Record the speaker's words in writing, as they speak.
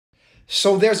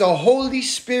So there's a Holy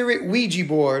Spirit Ouija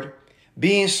board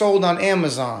being sold on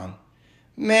Amazon.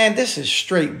 Man, this is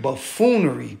straight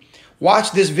buffoonery.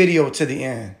 Watch this video to the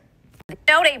end.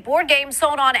 Note, a board game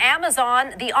sold on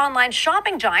Amazon, the online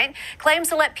shopping giant, claims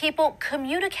to let people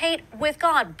communicate with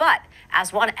God. But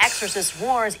as one exorcist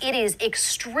warns, it is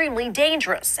extremely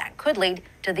dangerous and could lead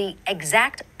to the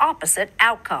exact opposite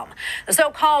outcome. The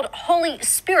so-called Holy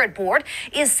Spirit board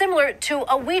is similar to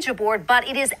a Ouija board, but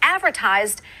it is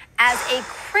advertised as a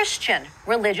Christian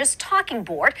religious talking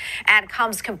board and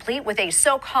comes complete with a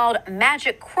so-called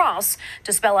magic cross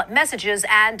to spell out messages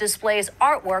and displays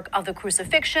artwork of the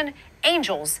crucifixion,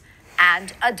 angels,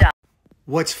 and a dove.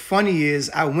 What's funny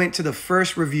is I went to the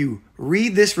first review.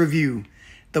 Read this review.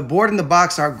 The board and the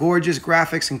box are gorgeous.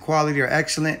 Graphics and quality are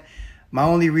excellent. My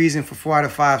only reason for 4 out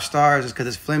of 5 stars is because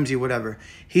it's flimsy, whatever.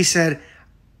 He said,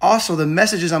 also, the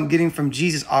messages I'm getting from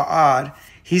Jesus are odd.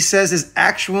 He says his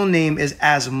actual name is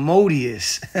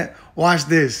Asmodeus. Watch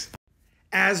this.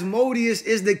 Asmodeus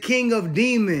is the king of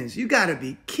demons. You gotta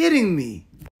be kidding me.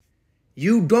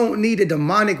 You don't need a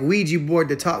demonic Ouija board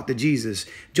to talk to Jesus.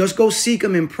 Just go seek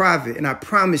him in private, and I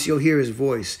promise you'll hear his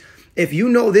voice. If you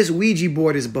know this Ouija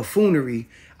board is buffoonery,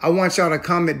 I want y'all to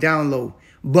comment down low.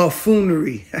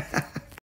 Buffoonery.